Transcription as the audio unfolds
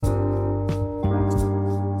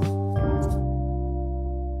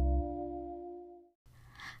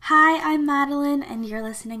Hi, I'm Madeline, and you're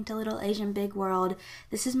listening to Little Asian Big World.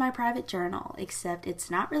 This is my private journal, except it's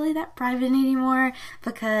not really that private anymore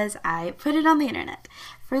because I put it on the internet.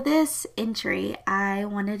 For this entry, I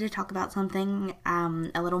wanted to talk about something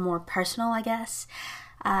a little more personal, I guess.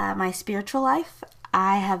 My spiritual life.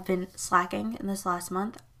 I have been slacking in this last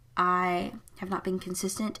month. I have not been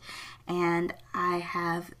consistent, and I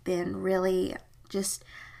have been really just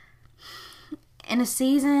in a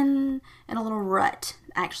season, in a little rut,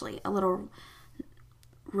 actually, a little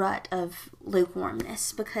rut of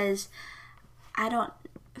lukewarmness, because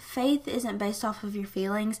faith isn't based off of your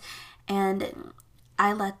feelings, and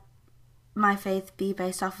I let my faith be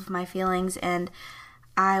based off of my feelings, and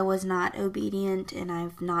I was not obedient, and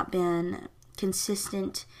I've not been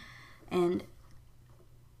consistent, and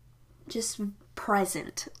just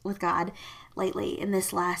present with God lately in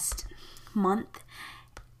this last month.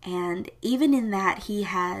 And even in that, He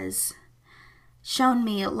has shown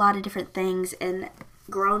me a lot of different things and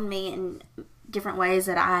grown me in different ways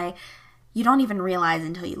that you don't even realize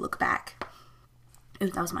until you look back. Ooh,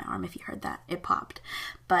 that was my arm if you heard that. It popped.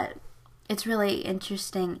 But it's really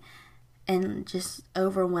interesting and just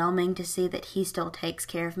overwhelming to see that He still takes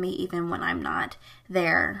care of me even when I'm not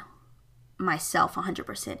there myself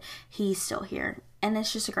 100%. He's still here. And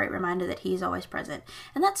it's just a great reminder that He's always present.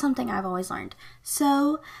 And that's something I've always learned.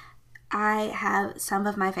 So I have some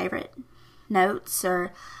of my favorite notes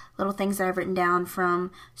or little things that I've written down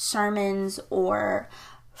from sermons or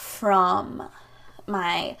from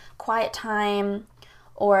my quiet time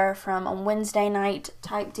or from a Wednesday night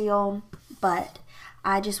type deal. But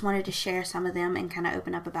I just wanted to share some of them and kind of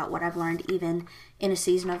open up about what I've learned even in a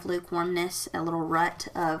season of lukewarmness, a little rut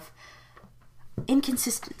of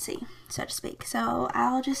inconsistency, so to speak. So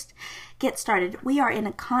I'll just get started. We are in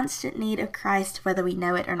a constant need of Christ, whether we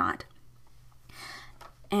know it or not.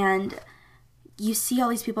 And you see all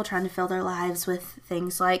these people trying to fill their lives with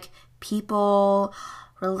things like people,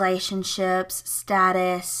 relationships,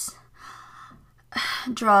 status,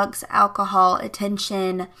 drugs, alcohol,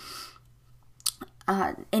 attention,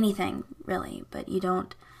 anything really. But you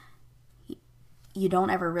don't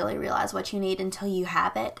ever really realize what you need until you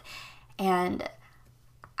have it. And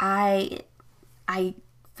I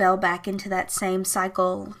fell back into that same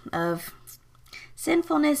cycle of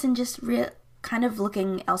sinfulness and just kind of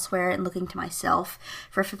looking elsewhere and looking to myself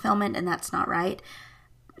for fulfillment, and that's not right.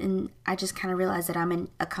 And I just kind of realized that I'm in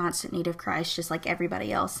a constant need of Christ, just like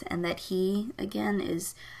everybody else, and that He, again,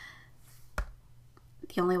 is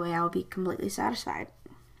the only way I will be completely satisfied.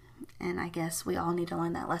 And I guess we all need to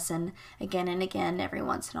learn that lesson again and again every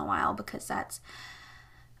once in a while, because that's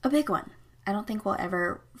a big one. I don't think we'll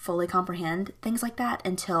ever fully comprehend things like that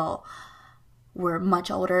until we're much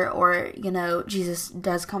older, or, Jesus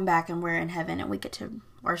does come back and we're in heaven and we get to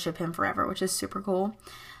worship Him forever, which is super cool.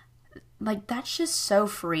 Like, that's just so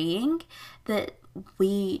freeing that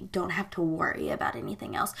we don't have to worry about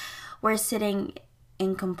anything else. We're sitting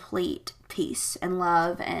in complete peace and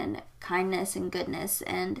love and kindness and goodness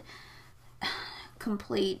and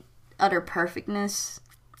complete, utter perfectness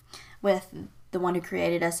with the one who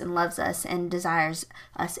created us and loves us and desires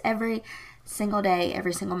us every single day,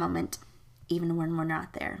 every single moment, even when we're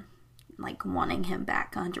not there, like wanting Him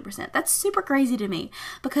back 100%. That's super crazy to me,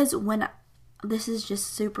 because this is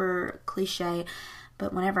just super cliche,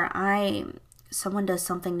 but whenever someone does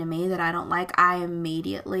something to me that I don't like, I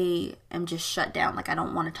immediately am just shut down. Like, I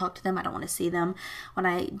don't want to talk to them. I don't want to see them. When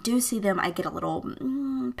I do see them, I get a little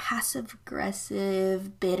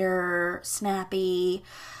passive-aggressive, bitter, snappy,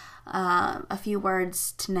 a few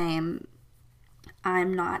words to name.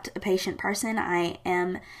 I'm not a patient person. I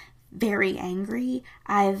am very angry.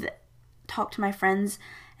 I've talked to my friends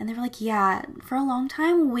and they were like, yeah, for a long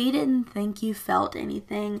time we didn't think you felt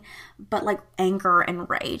anything but like anger and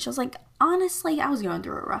rage. I was like, honestly, I was going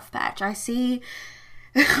through a rough patch. I see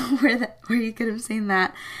where you could have seen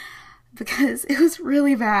that, because it was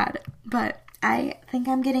really bad. But I think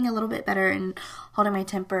I'm getting a little bit better in holding my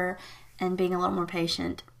temper and being a little more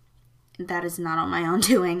patient. That is not on my own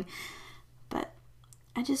doing, but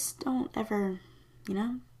I just don't ever,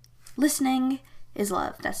 listening is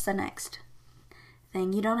love. That's the next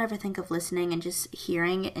thing. You don't ever think of listening and just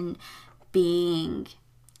hearing and being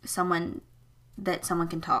someone that someone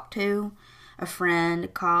can talk to, a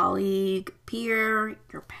friend, colleague, peer,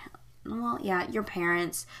 your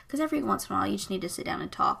parents, because every once in a while you just need to sit down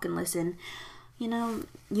and talk and listen. You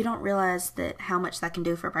don't realize that how much that can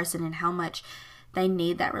do for a person and how much they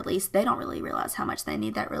need that release. They don't really realize how much they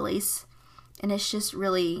need that release. And it's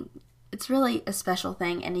really a special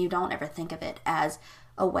thing, and you don't ever think of it as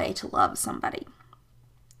a way to love somebody.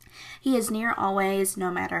 He is near always,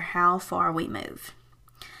 no matter how far we move.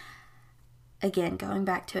 again, going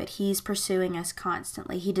back to it, he's pursuing us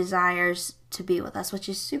constantly. He desires to be with us, which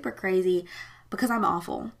is super crazy because I'm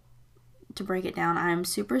awful. To break it down, I'm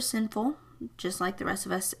super sinful, just like the rest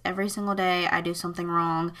of us. Every single day I do something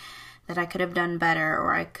wrong that I could have done better,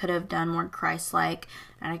 or I could have done more Christ-like,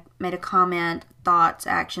 and I made a comment, thoughts,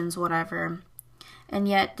 actions, whatever. And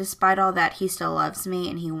yet, despite all that, he still loves me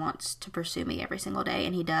and he wants to pursue me every single day,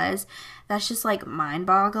 and he does. That's just like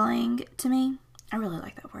mind-boggling to me. I really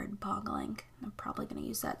like that word, boggling. I'm probably going to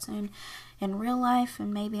use that soon in real life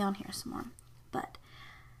and maybe on here some more. But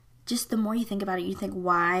just the more you think about it, you think,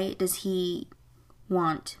 why does he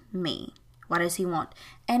want me? Why does he want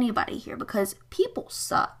anybody here? Because people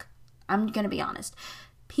suck. I'm going to be honest.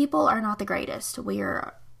 People are not the greatest. We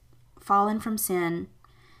are fallen from sin,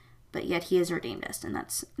 but yet he has redeemed us. And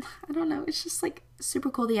that's, I don't know, it's just like super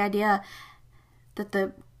cool. The idea that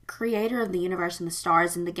the creator of the universe and the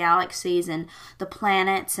stars and the galaxies and the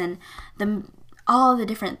planets and all the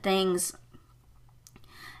different things,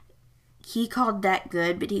 he called that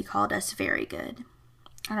good, but he called us very good.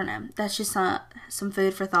 I don't know. That's just some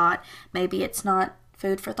food for thought. Maybe it's not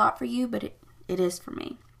food for thought for you, but it is for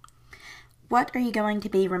me. What are you going to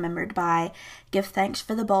be remembered by? Give thanks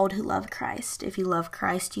for the bold who love Christ. If you love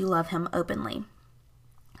Christ, you love him openly.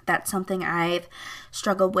 That's something I've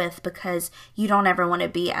struggled with, because you don't ever want to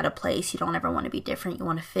be out of place. You don't ever want to be different. You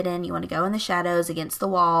want to fit in. You want to go in the shadows against the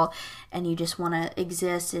wall, and you just want to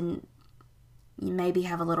exist, and you maybe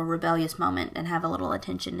have a little rebellious moment and have a little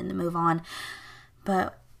attention and then move on.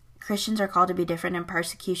 But Christians are called to be different, and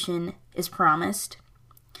persecution is promised.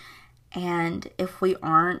 And if we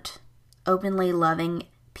aren't openly loving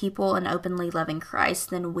people and openly loving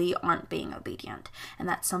Christ, then we aren't being obedient. And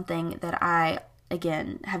that's something that I,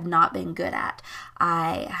 again, have not been good at.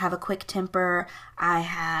 I have a quick temper.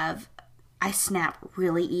 I snap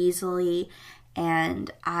really easily,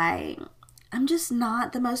 and I'm just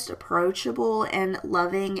not the most approachable and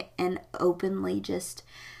loving and openly just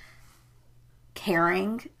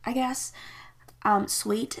caring, I guess.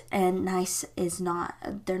 Sweet and nice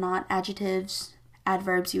they're not adjectives,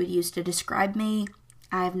 adverbs you would use to describe me.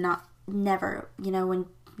 I have never, when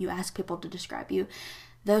you ask people to describe you,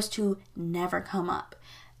 those two never come up.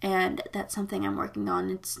 And that's something I'm working on.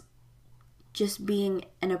 It's just being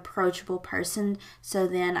an approachable person, so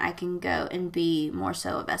then I can go and be more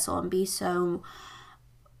so a vessel and be so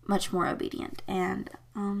much more obedient. And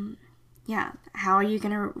what are you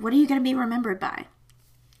gonna be remembered by?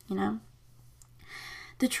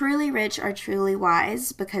 The truly rich are truly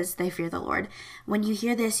wise because they fear the Lord. When you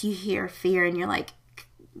hear this, you hear fear, and you're like,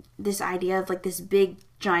 this idea of like this big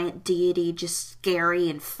giant deity, just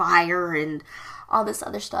scary and fire and all this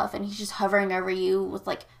other stuff, and he's just hovering over you with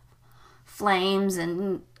like flames,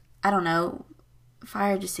 and I don't know,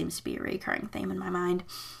 fire just seems to be a recurring theme in my mind.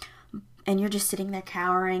 And you're just sitting there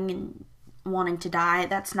cowering and wanting to die.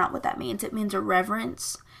 That's not what that means. It means a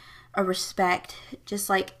reverence, a respect, just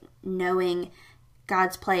like knowing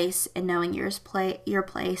God's place and knowing your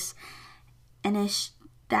place. And it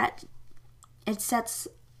sets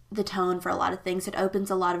the tone for a lot of things. It opens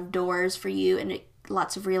a lot of doors for you, and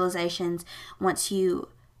lots of realizations once you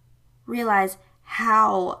realize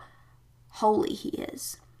how holy he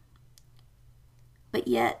is. But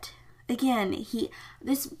yet, again,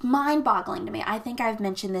 this mind-boggling to me. I think I've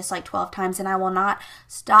mentioned this like 12 times, and I will not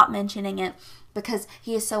stop mentioning it, because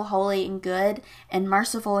he is so holy and good and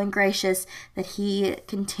merciful and gracious that he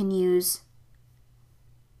continues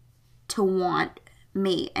to want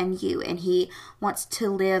me and you, and he wants to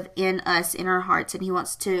live in us, in our hearts, and he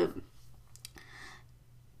wants to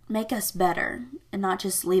make us better and not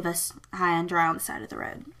just leave us high and dry on the side of the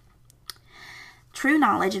road. True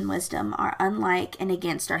knowledge and wisdom are unlike and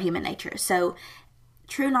against our human nature. So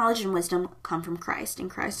true knowledge and wisdom come from Christ and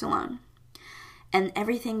Christ alone. And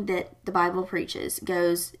everything that the Bible preaches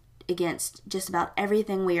goes against just about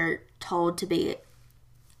everything we are told to be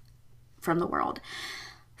from the world.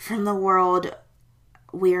 From the world,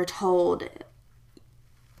 we are told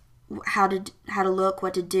how to look,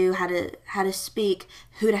 what to do, how to speak,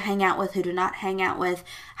 who to hang out with, who to not hang out with,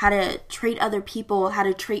 how to treat other people, how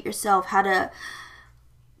to treat yourself, how to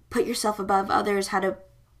put yourself above others, how to,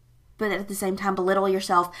 but at the same time belittle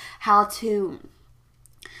yourself, how to,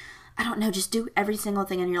 I don't know, just do every single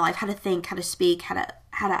thing in your life, how to think, how to speak, how to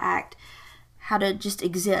act, how to just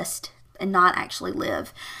exist and not actually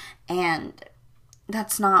live. And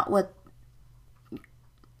that's not what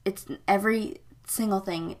it's, every single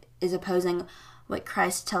thing is opposing what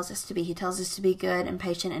Christ tells us to be. He tells us to be good and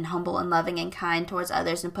patient and humble and loving and kind towards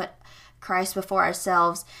others, and put Christ before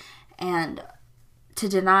ourselves, and to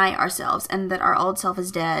deny ourselves, and that our old self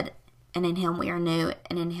is dead and in him we are new,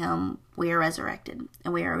 and in him we are resurrected,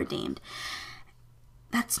 and we are redeemed.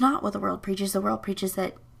 That's not what the world preaches. The world preaches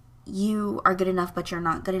that you are good enough, but you're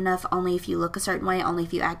not good enough only if you look a certain way, only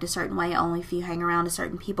if you act a certain way, only if you hang around a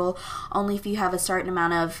certain people, only if you have a certain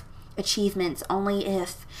amount of achievements, only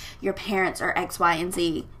if your parents are X, Y, and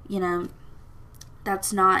Z.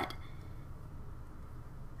 That's not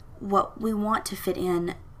what we want to fit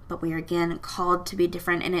in, but we are again called to be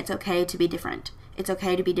different, and it's okay to be different. It's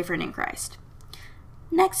okay to be different in Christ.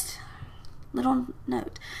 Next little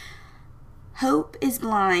note. Hope is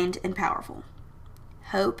blind and powerful.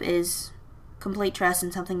 Hope is complete trust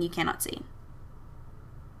in something you cannot see.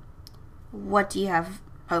 What do you have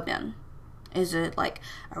hope in? Is it like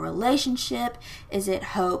a relationship? Is it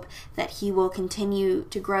hope that he will continue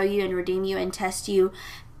to grow you and redeem you and test you?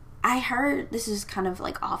 I heard, this is kind of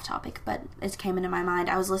like off topic, but it came into my mind.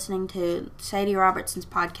 I was listening to Sadie Robertson's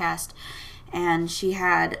podcast, and she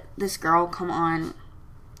had this girl come on,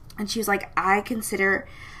 and she was like, I consider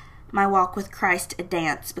my walk with Christ a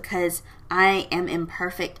dance because I am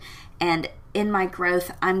imperfect, and in my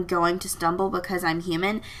growth I'm going to stumble because I'm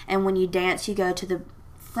human. And when you dance, you go to the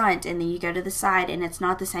front and then you go to the side, and it's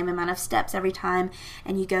not the same amount of steps every time,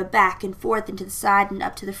 and you go back and forth and to the side and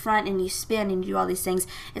up to the front, and you spin and you do all these things.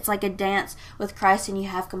 It's like a dance with Christ, and you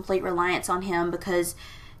have complete reliance on him because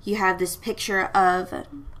you have this picture of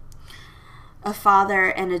a father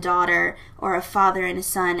and a daughter, or a father and a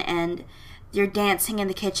son, and you're dancing in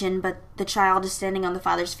the kitchen, but the child is standing on the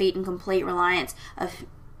father's feet in complete reliance of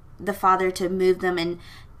the father to move them in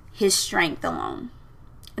his strength alone.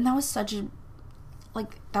 And that was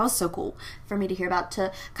that was so cool for me to hear about,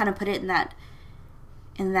 to kind of put it in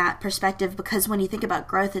that perspective, because when you think about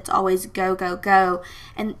growth, it's always go, go, go.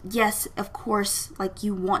 And yes, of course,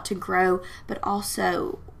 you want to grow, but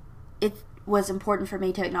also it was important for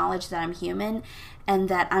me to acknowledge that I'm human and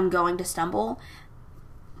that I'm going to stumble,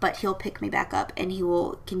 but he'll pick me back up, and he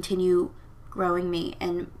will continue growing me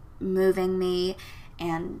and moving me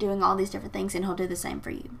and doing all these different things, and he'll do the same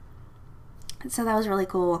for you. And so that was really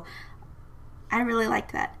cool. I really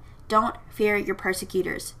liked that. Don't fear your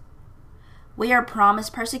persecutors. We are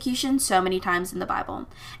promised persecution so many times in the Bible,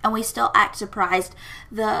 and we still act surprised.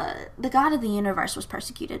 The God of the universe was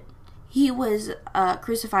persecuted. He was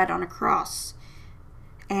crucified on a cross,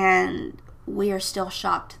 and we are still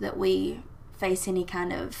shocked that we face any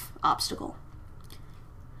kind of obstacle.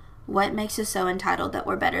 What makes us so entitled that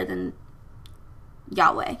we're better than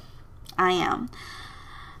Yahweh? I am.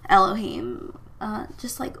 Elohim.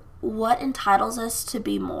 What entitles us to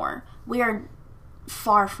be more? We are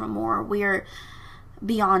far from more. We are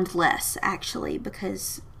beyond less, actually,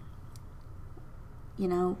 because,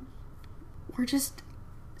 we're just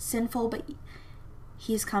sinful, but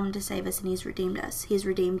he's come to save us, and he's redeemed us. He's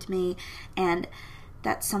redeemed me, and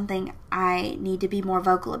that's something I need to be more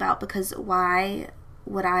vocal about, because why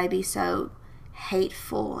would I be so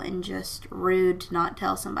hateful and just rude to not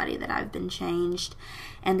tell somebody that I've been changed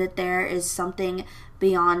and that there is something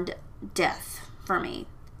beyond death for me,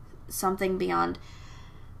 something beyond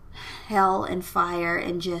hell and fire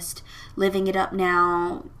and just living it up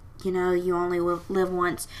now, you only live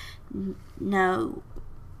once. No,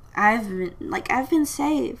 I've been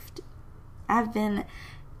saved. I've been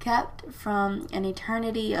kept from an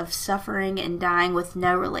eternity of suffering and dying with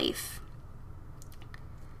no relief.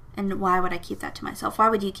 And why would I keep that to myself? Why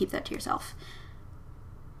would you keep that to yourself?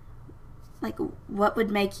 What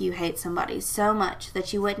would make you hate somebody so much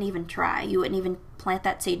that you wouldn't even try? You wouldn't even plant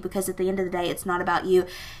that seed, because at the end of the day, it's not about you.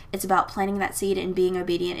 It's about planting that seed and being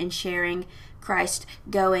obedient and sharing Christ,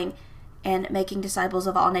 going and making disciples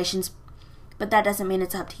of all nations. But that doesn't mean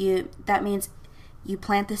it's up to you. That means you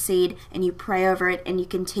plant the seed and you pray over it, and you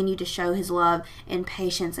continue to show his love in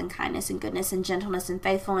patience and kindness and goodness and gentleness and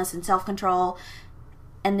faithfulness and self-control,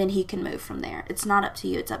 and then he can move from there. It's not up to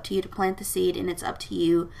you. It's up to you to plant the seed, and it's up to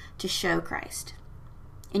you to show Christ.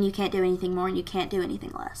 And you can't do anything more, and you can't do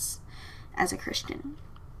anything less as a Christian.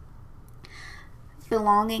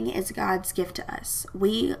 Belonging is God's gift to us.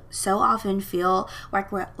 We so often feel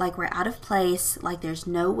like we're out of place, like there's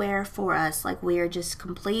nowhere for us, like we are just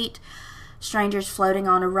complete strangers floating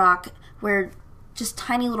on a rock. We're just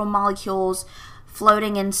tiny little molecules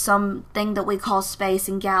floating in something that we call space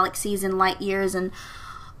and galaxies and light years and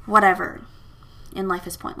whatever. And life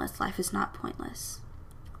is pointless. Life is not pointless.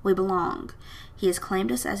 We belong. He has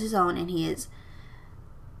claimed us as his own, and he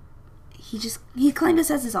claimed us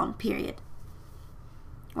as his own, period.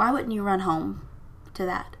 Why wouldn't you run home to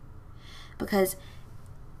that? Because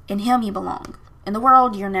in him you belong. In the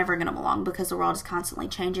world, you're never going to belong, because the world is constantly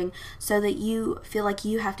changing, so that you feel like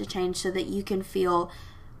you have to change so that you can feel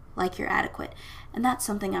like you're adequate. And that's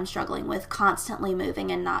something I'm struggling with, constantly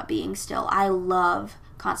moving and not being still. I love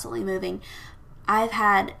constantly moving.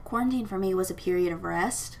 Quarantine for me was a period of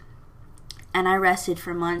rest, and I rested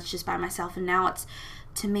for months just by myself, and now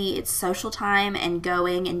to me, it's social time and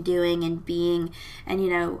going and doing and being,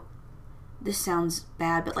 and this sounds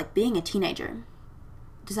bad, but like being a teenager.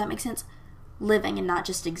 Does that make sense? Living and not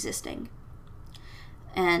just existing.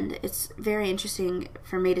 And it's very interesting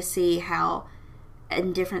for me to see how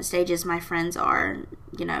in different stages my friends are,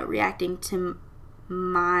 reacting to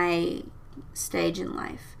my stage in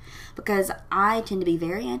life. Because I tend to be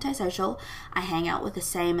very antisocial. I hang out with the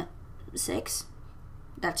same 6,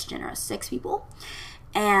 that's generous, 6 people.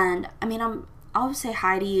 And I'll say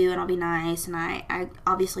hi to you and I'll be nice, and I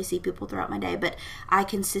obviously see people throughout my day, but I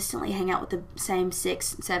consistently hang out with the same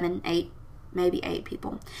 6, 7, 8, maybe 8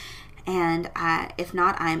 people. And if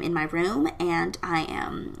not, I'm in my room and I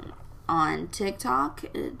am on TikTok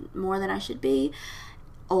more than I should be,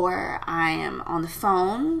 or I am on the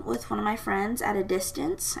phone with one of my friends at a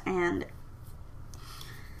distance, and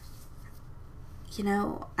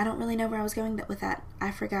I don't really know where I was going with that.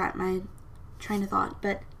 I forgot my train of thought,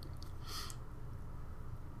 but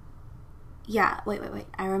yeah, wait,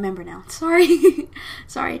 I remember now.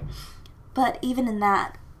 Sorry. But even in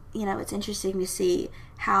that, it's interesting to see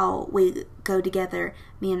how we go together,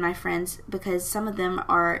 me and my friends, because some of them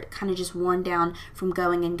are kind of just worn down from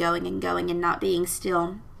going and not being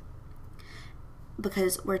still,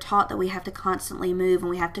 because we're taught that we have to constantly move and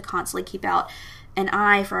we have to constantly keep out an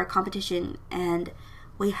eye for our competition, and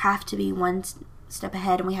we have to be one step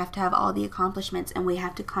ahead, and we have to have all the accomplishments, and we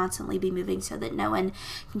have to constantly be moving so that no one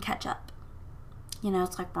can catch up.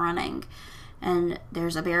 It's like running, and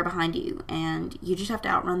there's a bear behind you, and you just have to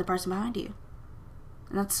outrun the person behind you.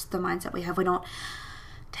 And that's the mindset we have. We don't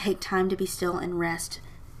take time to be still and rest.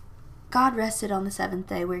 God rested on the 7th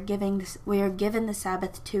day. We are given the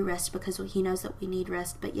Sabbath to rest because He knows that we need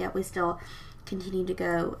rest, but yet we still continue to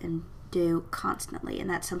go and do constantly. And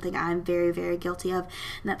that's something I'm very, very guilty of,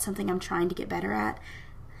 and that's something I'm trying to get better at.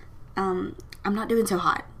 I'm not doing so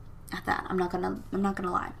hot at that. I'm not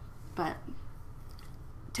gonna lie, but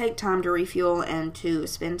take time to refuel and to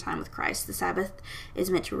spend time with Christ. The Sabbath is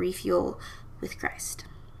meant to refuel with Christ.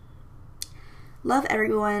 Love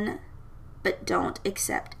everyone, but don't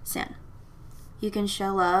accept sin. You can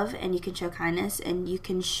show love, and you can show kindness, and you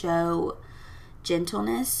can show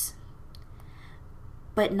gentleness,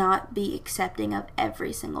 but not be accepting of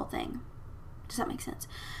every single thing. Does that make sense?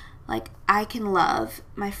 Like, I can love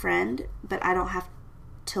my friend, but I don't have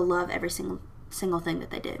to love every single thing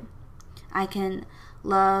that they do. I can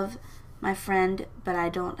love my friend, but I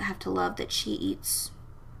don't have to love that she eats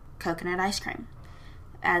coconut ice cream.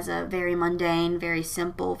 As a very mundane, very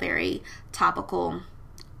simple, very topical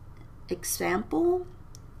example,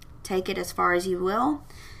 take it as far as you will,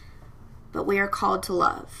 but we are called to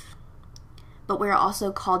love. But we are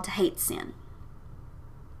also called to hate sin.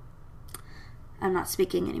 I'm not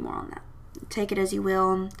speaking anymore on that. Take it as you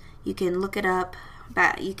will. You can look it up.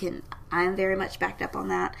 I am very much backed up on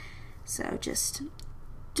that. So just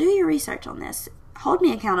do your research on this. Hold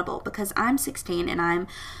me accountable, because I'm 16 and I'm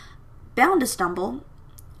bound to stumble.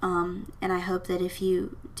 And I hope that if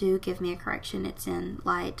you do give me a correction, it's in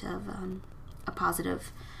light of a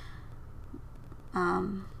positive.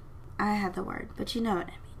 I had the word, but you know what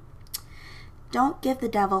I mean. Don't give the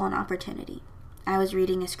devil an opportunity. I was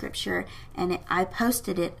reading a scripture, and I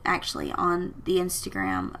posted it actually on the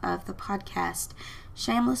Instagram of the podcast.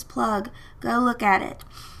 Shameless plug. Go look at it.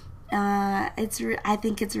 I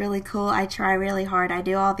think it's really cool. I try really hard. I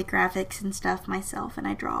do all the graphics and stuff myself, and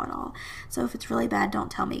I draw it all. So if it's really bad, don't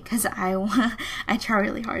tell me, because I try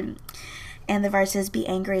really hard. And the verse says, "Be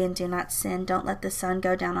angry and do not sin. Don't let the sun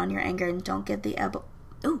go down on your anger, and don't give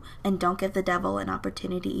the devil an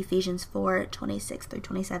opportunity." Ephesians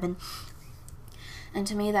 4:26-27. And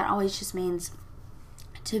to me, that always just means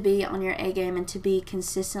to be on your A game and to be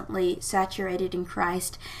consistently saturated in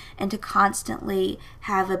Christ, and to constantly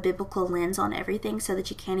have a biblical lens on everything, so that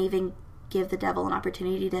you can't even give the devil an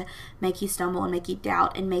opportunity to make you stumble and make you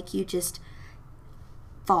doubt and make you just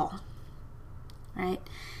fall. Right?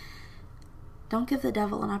 Don't give the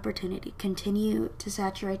devil an opportunity. Continue to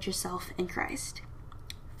saturate yourself in Christ.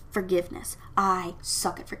 Forgiveness. I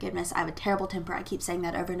suck at forgiveness. I have a terrible temper. I keep saying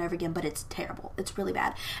that over and over again, but it's terrible. It's really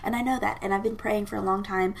bad. And I know that. And I've been praying for a long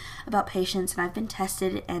time about patience, and I've been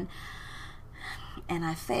tested, and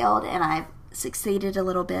I failed, and I've succeeded a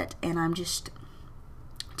little bit, and I'm just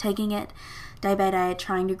taking it day by day,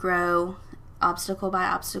 trying to grow obstacle by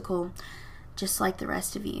obstacle, just like the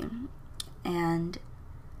rest of you. And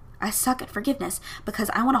I suck at forgiveness because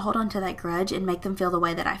I want to hold on to that grudge and make them feel the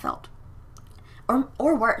way that I felt.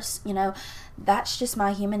 Or worse, that's just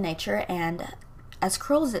my human nature, and as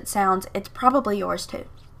cruel as it sounds, it's probably yours too.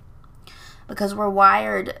 Because we're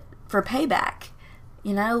wired for payback.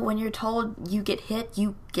 When you're told you get hit,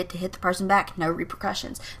 you get to hit the person back. No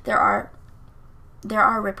repercussions. There are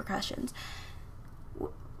repercussions.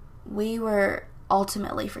 We were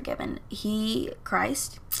ultimately forgiven.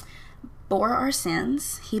 Christ, bore our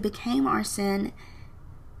sins. He became our sin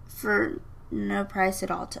for no price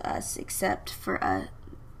at all to us, except for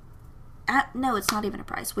no, it's not even a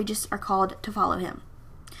price. We just are called to follow him.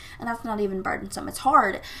 And that's not even burdensome. It's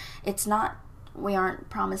hard. We aren't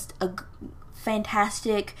promised a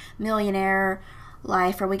fantastic millionaire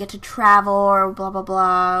life, or we get to travel, or blah, blah,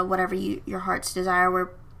 blah, whatever your heart's desire.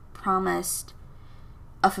 We're promised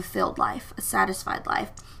a fulfilled life, a satisfied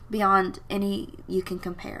life, beyond any you can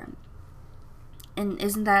compare. And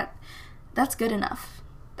that's good enough.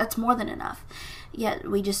 That's more than enough. Yet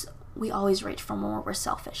we always reach for more. We're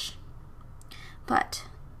selfish. But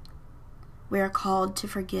we are called to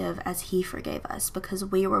forgive as he forgave us, because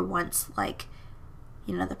we were once like,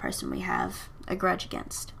 the person we have a grudge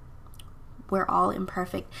against. We're all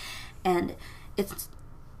imperfect, and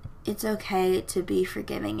it's okay to be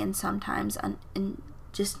forgiving, and sometimes, and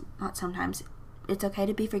just not sometimes, it's okay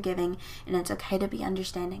to be forgiving, and it's okay to be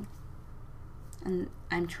understanding. And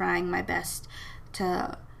I'm trying my best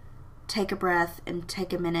to take a breath and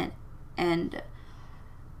take a minute and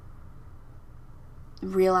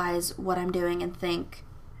realize what I'm doing and think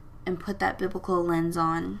and put that biblical lens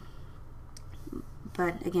on.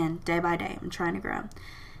 But again, day by day, I'm trying to grow.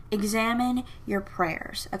 Examine your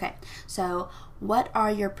prayers. Okay, so what are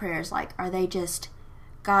your prayers like? Are they just,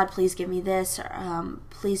 God, please give me this, or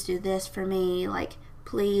please do this for me, like,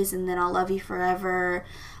 please, and then I'll love you forever?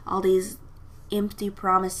 All these empty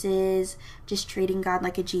promises, just treating God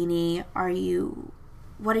like a genie.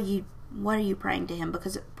 What are you praying to him?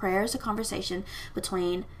 Because prayer is a conversation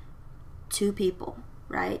between two people,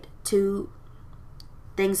 right? Two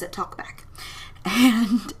things that talk back.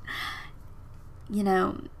 And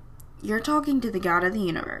you're talking to the God of the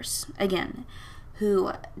universe, again,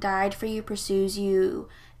 who died for you, pursues you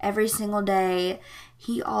every single day.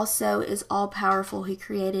 He also is all powerful. He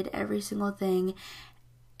created every single thing,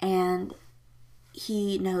 and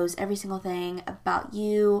he knows every single thing about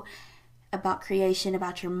you, about creation,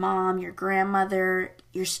 about your mom, your grandmother,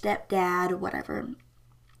 your stepdad, whatever.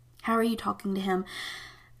 How are you talking to him?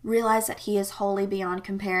 Realize that he is holy beyond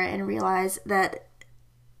compare, and realize that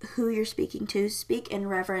who you're speaking to, speak in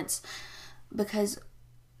reverence, because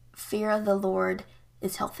fear of the Lord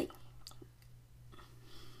is healthy.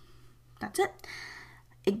 That's it.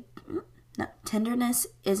 No, tenderness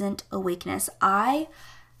isn't a weakness. I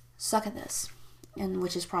suck at this, and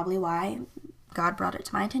which is probably why God brought it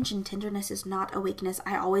to my attention. Tenderness is not a weakness.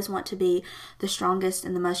 I always want to be the strongest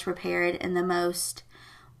and the most prepared and the most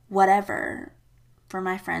whatever for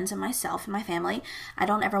my friends and myself and my family. I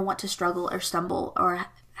don't ever want to struggle or stumble or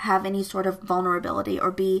have any sort of vulnerability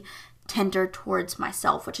or be tender towards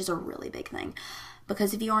myself, which is a really big thing.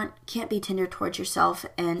 Because if you can't be tender towards yourself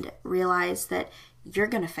and realize that you're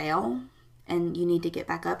going to fail and you need to get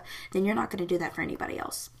back up, then you're not going to do that for anybody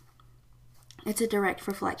else. It's a direct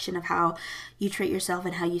reflection of how you treat yourself,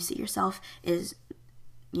 and how you see yourself is,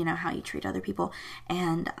 how you treat other people.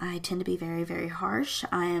 And I tend to be very, very harsh.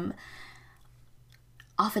 I am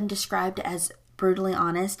often described as brutally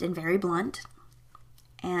honest and very blunt.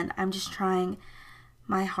 And I'm just trying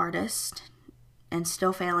my hardest and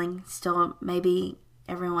still failing, still maybe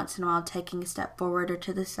every once in a while taking a step forward or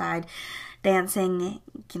to the side, dancing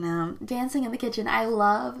in the kitchen. I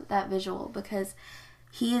love that visual because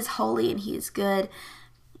he is holy and he is good,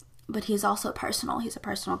 but he's also personal. He's a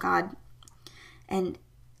personal God. And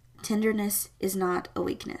tenderness is not a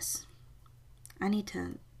weakness. I need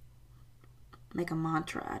to make a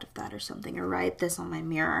mantra out of that or something, or write this on my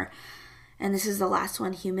mirror. And this is the last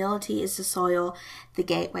one. Humility is the soil, the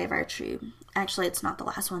gateway of virtue. Actually, it's not the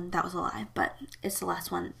last one. That was a lie. But it's the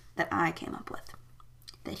last one that I came up with,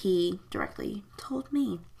 that he directly told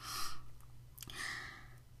me.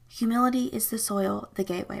 Humility is the soil, the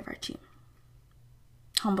gateway of virtue.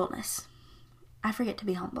 Humbleness. I forget to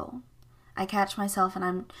be humble. I catch myself and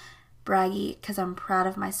I'm braggy because I'm proud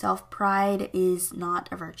of myself. Pride is not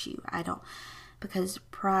a virtue. Because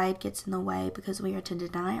pride gets in the way, because we are to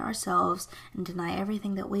deny ourselves and deny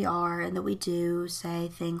everything that we are and that we do, say,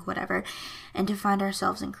 think, whatever, and to find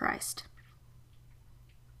ourselves in Christ.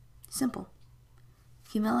 Simple.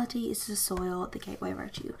 Humility is the soil, the gateway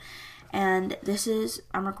virtue. And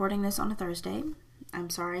I'm recording this on a Thursday. I'm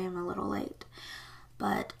sorry I'm a little late.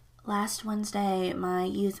 But last Wednesday, my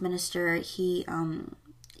youth minister, he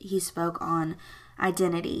spoke on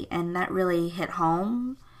identity, and that really hit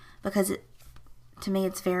home because to me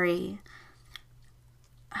it's very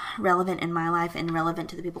relevant in my life and relevant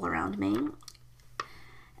to the people around me.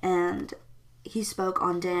 And he spoke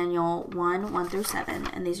on Daniel 1:1-7,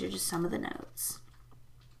 and these are just some of the notes.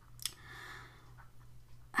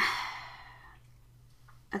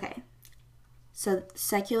 Okay, so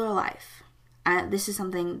secular life. This is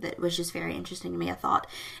something that was just very interesting to me. I thought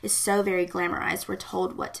is so very glamorized. We're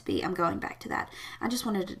told what to be. I'm going back to that. I just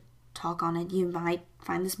wanted to talk on it. You might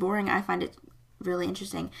find this boring. I find it really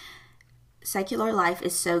interesting. Secular life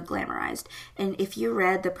is so glamorized. And if you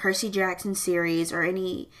read the Percy Jackson series or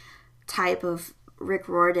any type of Rick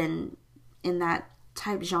Riordan in that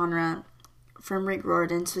type genre, from Rick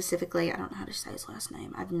Riordan specifically, I don't know how to say his last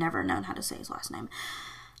name. I've never known how to say his last name.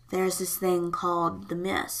 There's this thing called the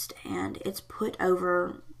mist, and it's put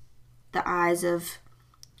over the eyes of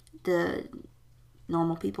the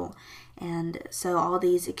normal people. And so all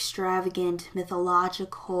these extravagant,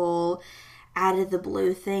 mythological, out of the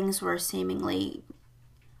blue things were seemingly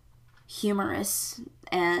humorous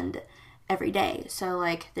and everyday. So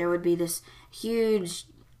like there would be this huge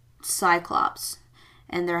cyclops,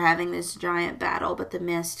 and they're having this giant battle, but the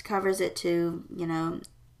mist covers it to,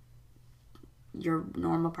 your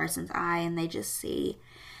normal person's eye, and they just see,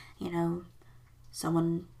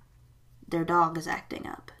 someone, their dog is acting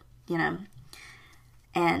up,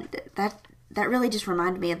 and that really just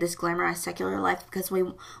reminded me of this glamorized secular life, because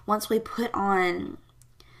once we put on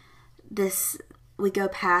this, we go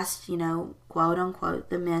past, quote unquote,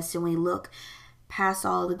 the mist, and we look past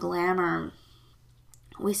all the glamour,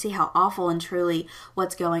 we see how awful and truly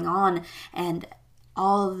what's going on, and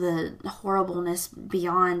all of the horribleness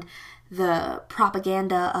beyond the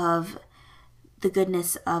propaganda of the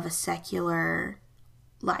goodness of a secular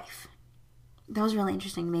life. That was really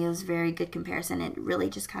interesting to me. It was a very good comparison. It really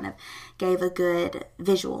just kind of gave a good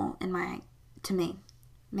visual to me.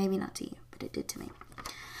 Maybe not to you, but it did to me.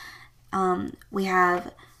 We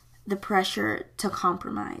have the pressure to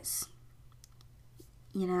compromise.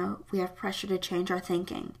 We have pressure to change our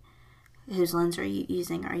thinking. Whose lens are you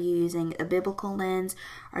using? Are you using a biblical lens?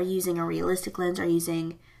 Are you using a realistic lens? Are you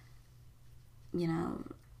using,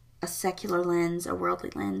 a secular lens, a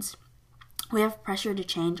worldly lens? We have pressure to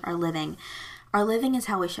change our living. Our living is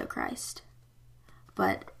how we show Christ.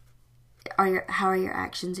 But how are your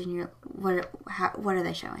actions and what are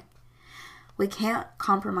they showing? We can't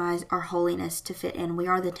compromise our holiness to fit in. We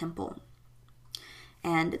are the temple.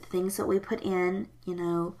 And the things that we put in,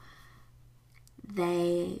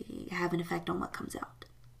 they have an effect on what comes out.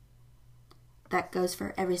 That goes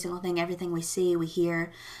for every single thing. Everything we see, we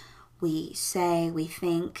hear, we say, we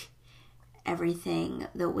think, everything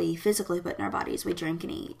that we physically put in our bodies, we drink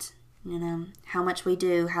and eat. How much we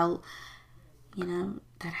do,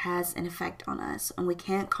 that has an effect on us. And we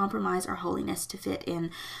can't compromise our holiness to fit in.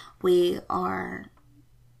 We are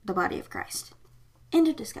the body of Christ. End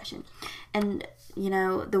of discussion. And,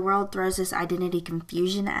 the world throws this identity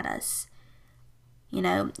confusion at us.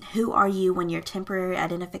 Who are you when your temporary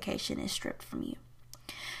identification is stripped from you?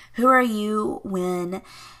 Who are you when,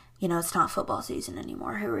 it's not football season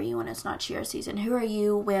anymore? Who are you when it's not cheer season? Who are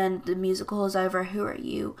you when the musical is over? Who are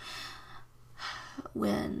you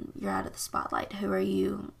when you're out of the spotlight? Who are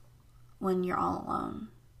you when you're all alone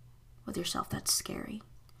with yourself? That's scary.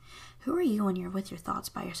 Who are you when you're with your thoughts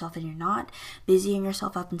by yourself and you're not busying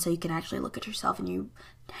yourself up and so you can actually look at yourself and you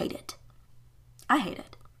hate it? I hate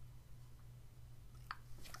it.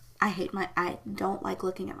 I don't like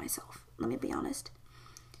looking at myself. Let me be honest.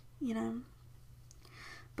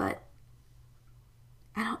 But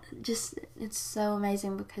it's so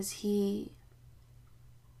amazing because he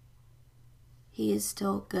is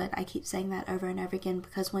still good. I keep saying that over and over again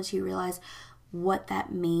because once you realize what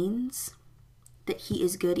that means, that he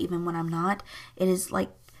is good even when I'm not, it is like,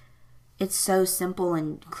 it's so simple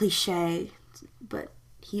and cliche, but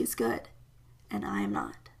he is good and I am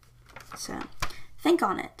not. So think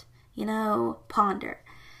on it, ponder.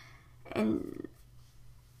 And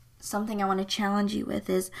something I want to challenge you with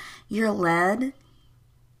is you're led,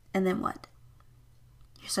 and then what?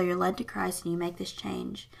 So you're led to Christ and you make this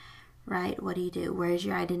change, right? What do? Where is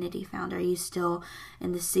your identity found? Are you still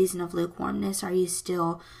in the season of lukewarmness? Are you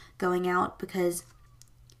still going out? Because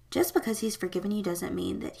just because he's forgiven you doesn't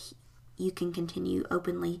mean that you can continue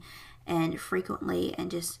openly and frequently and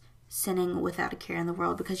just sinning without a care in the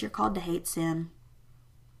world, because you're called to hate sin.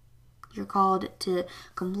 You're called to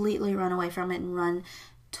completely run away from it and run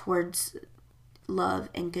towards love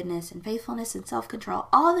and goodness and faithfulness and self-control,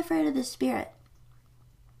 all the fruit of the Spirit.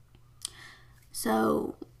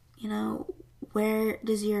 So, where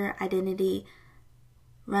does your identity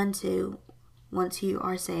run to once you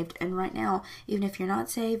are saved? And right now, even if you're not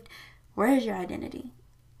saved, where is your identity?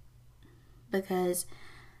 Because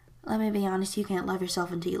let me be honest, you can't love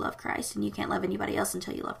yourself until you love Christ, and you can't love anybody else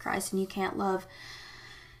until you love Christ, and you can't love,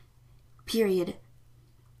 period,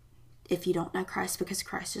 if you don't know Christ, because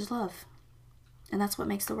Christ is love. And that's what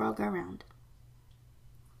makes the world go round.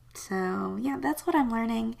 So, yeah, that's what I'm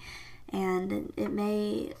learning. And it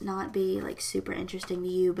may not be like super interesting to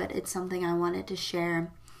you, but it's something I wanted to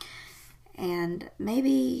share. And maybe,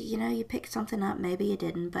 you picked something up, maybe you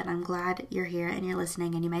didn't, but I'm glad you're here and you're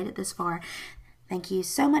listening and you made it this far. Thank you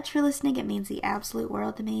so much for listening. It means the absolute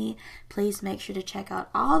world to me. Please make sure to check out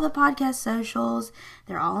all the podcast socials.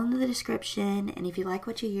 They're all in the description. And if you like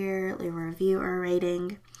what you hear, leave a review or a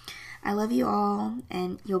rating. I love you all,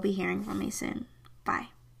 and you'll be hearing from me soon. Bye.